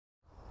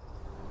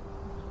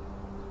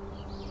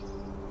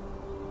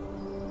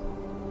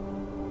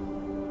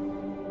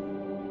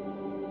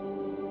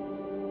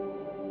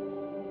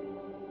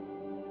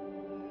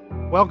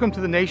Welcome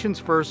to the nation's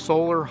first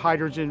solar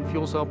hydrogen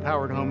fuel cell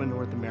powered home in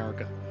North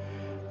America.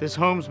 This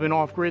home's been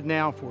off-grid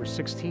now for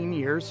 16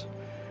 years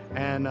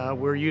and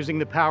we're using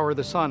the power of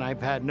the sun.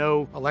 I've had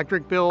no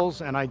electric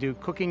bills and I do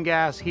cooking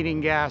gas, heating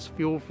gas,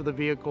 fuel for the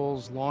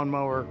vehicles,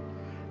 lawnmower,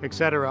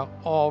 etc.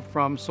 all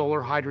from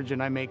solar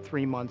hydrogen I make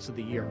 3 months of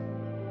the year.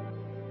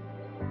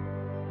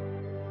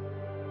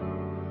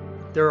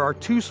 There are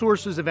two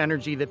sources of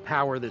energy that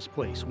power this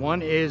place.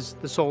 One is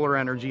the solar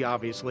energy,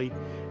 obviously,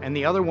 and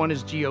the other one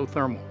is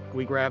geothermal.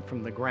 We grab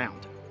from the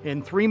ground.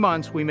 In 3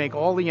 months, we make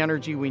all the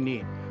energy we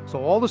need. So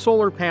all the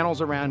solar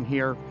panels around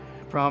here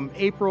from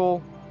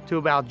April to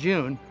about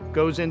June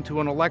goes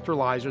into an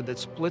electrolyzer that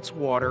splits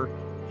water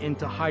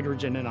into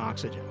hydrogen and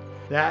oxygen.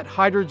 That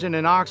hydrogen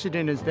and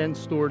oxygen is then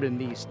stored in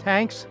these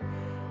tanks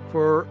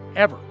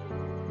forever.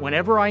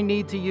 Whenever I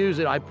need to use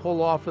it, I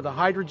pull off of the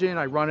hydrogen,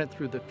 I run it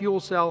through the fuel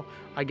cell,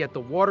 I get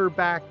the water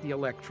back, the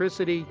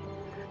electricity,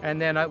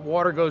 and then that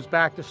water goes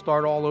back to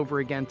start all over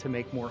again to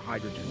make more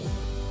hydrogen.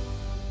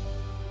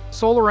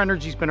 Solar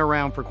energy's been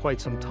around for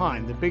quite some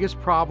time. The biggest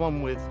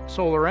problem with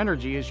solar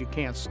energy is you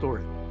can't store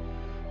it.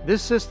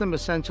 This system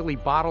essentially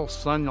bottles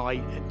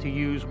sunlight to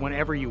use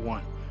whenever you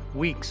want,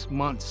 weeks,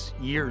 months,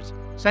 years,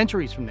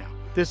 centuries from now.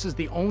 This is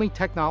the only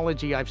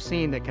technology I've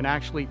seen that can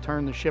actually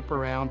turn the ship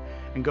around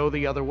and go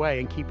the other way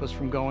and keep us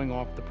from going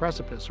off the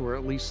precipice, or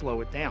at least slow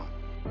it down.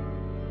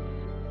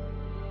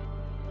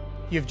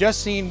 You've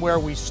just seen where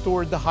we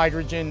stored the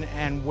hydrogen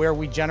and where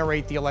we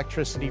generate the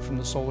electricity from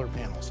the solar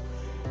panels.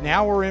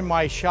 Now we're in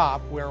my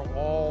shop where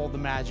all the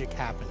magic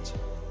happens.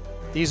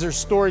 These are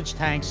storage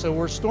tanks, so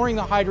we're storing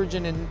the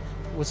hydrogen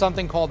with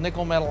something called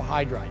nickel metal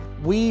hydride.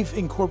 We've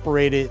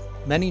incorporated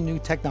many new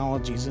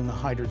technologies in the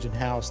hydrogen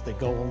house that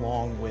go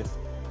along with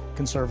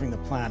conserving the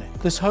planet.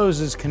 This hose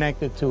is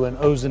connected to an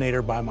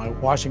ozonator by my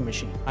washing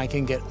machine. I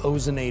can get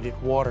ozonated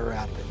water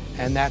out of it,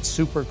 and that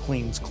super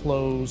cleans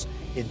clothes.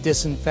 It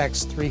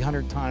disinfects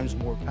 300 times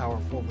more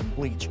powerful than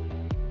bleach.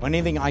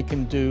 Anything I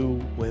can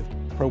do with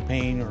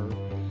propane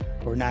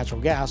or natural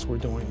gas, we're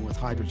doing with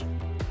hydrogen.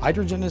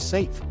 Hydrogen is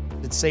safe.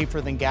 It's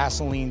safer than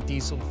gasoline,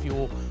 diesel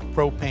fuel,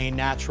 propane,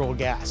 natural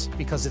gas,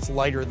 because it's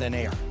lighter than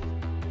air.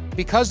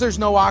 Because there's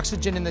no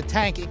oxygen in the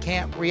tank, it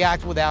can't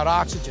react without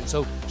oxygen.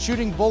 So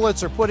shooting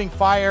bullets or putting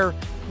fire,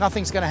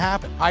 nothing's gonna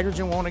happen.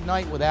 Hydrogen won't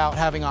ignite without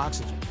having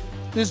oxygen.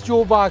 This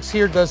jewel box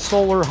here does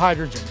solar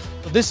hydrogen.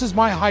 So this is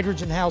my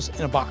hydrogen house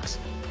in a box.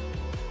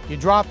 You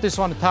drop this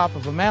on the top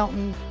of a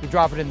mountain, you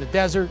drop it in the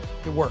desert,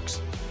 it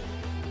works.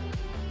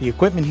 The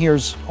equipment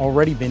here's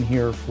already been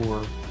here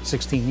for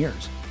 16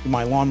 years.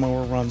 My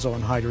lawnmower runs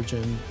on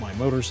hydrogen, my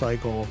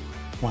motorcycle,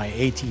 my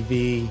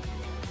ATV.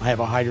 I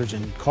have a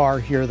hydrogen car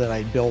here that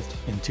I built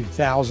in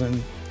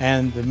 2000,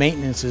 and the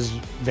maintenance is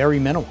very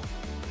minimal.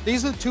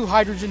 These are the two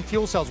hydrogen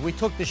fuel cells. We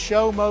took the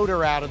show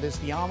motor out of this,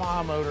 the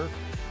Yamaha motor.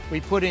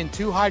 We put in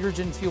two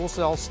hydrogen fuel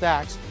cell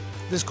stacks.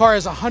 This car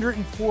has a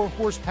 104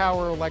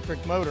 horsepower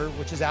electric motor,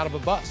 which is out of a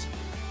bus.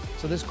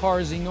 So this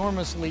car is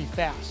enormously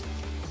fast.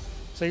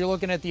 So you're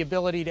looking at the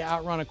ability to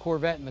outrun a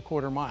Corvette in the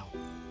quarter mile.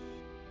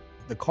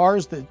 The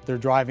cars that they're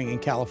driving in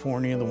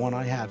California, the one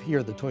I have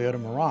here, the Toyota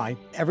Mirai,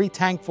 every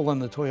tank full in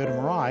the Toyota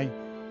Mirai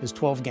is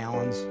 12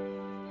 gallons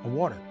of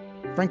water,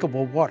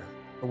 drinkable water.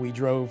 We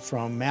drove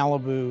from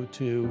Malibu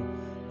to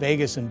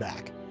Vegas and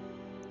back.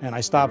 And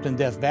I stopped in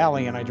Death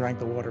Valley and I drank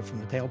the water from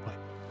the tailpipe.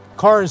 The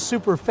car is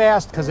super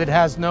fast because it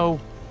has no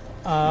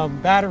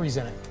batteries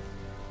in it.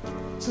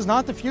 This is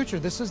not the future,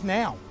 this is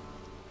now.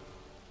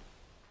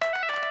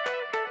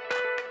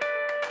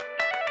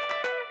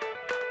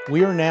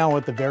 We are now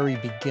at the very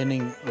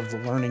beginning of the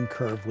learning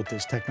curve with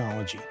this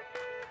technology.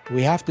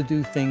 We have to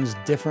do things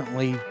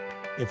differently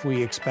if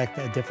we expect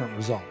a different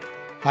result.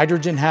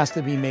 Hydrogen has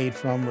to be made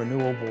from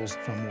renewables,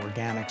 from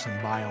organics and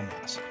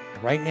biomass.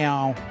 Right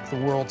now, the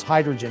world's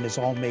hydrogen is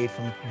all made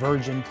from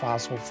virgin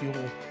fossil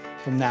fuel,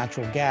 from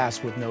natural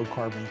gas with no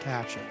carbon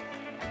capture.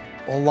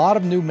 A lot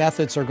of new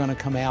methods are going to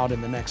come out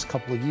in the next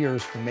couple of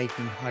years for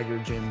making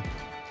hydrogen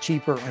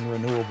cheaper and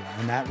renewable,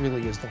 and that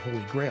really is the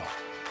holy grail.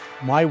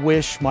 My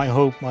wish, my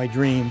hope, my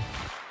dream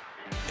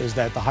is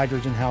that the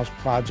Hydrogen House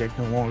project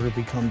no longer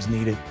becomes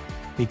needed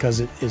because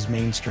it is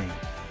mainstream.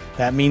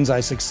 That means I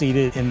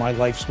succeeded in my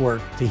life's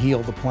work to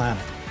heal the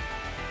planet.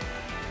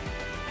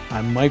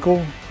 I'm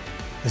Michael,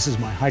 this is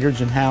my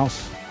Hydrogen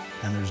House,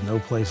 and there's no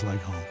place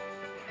like home.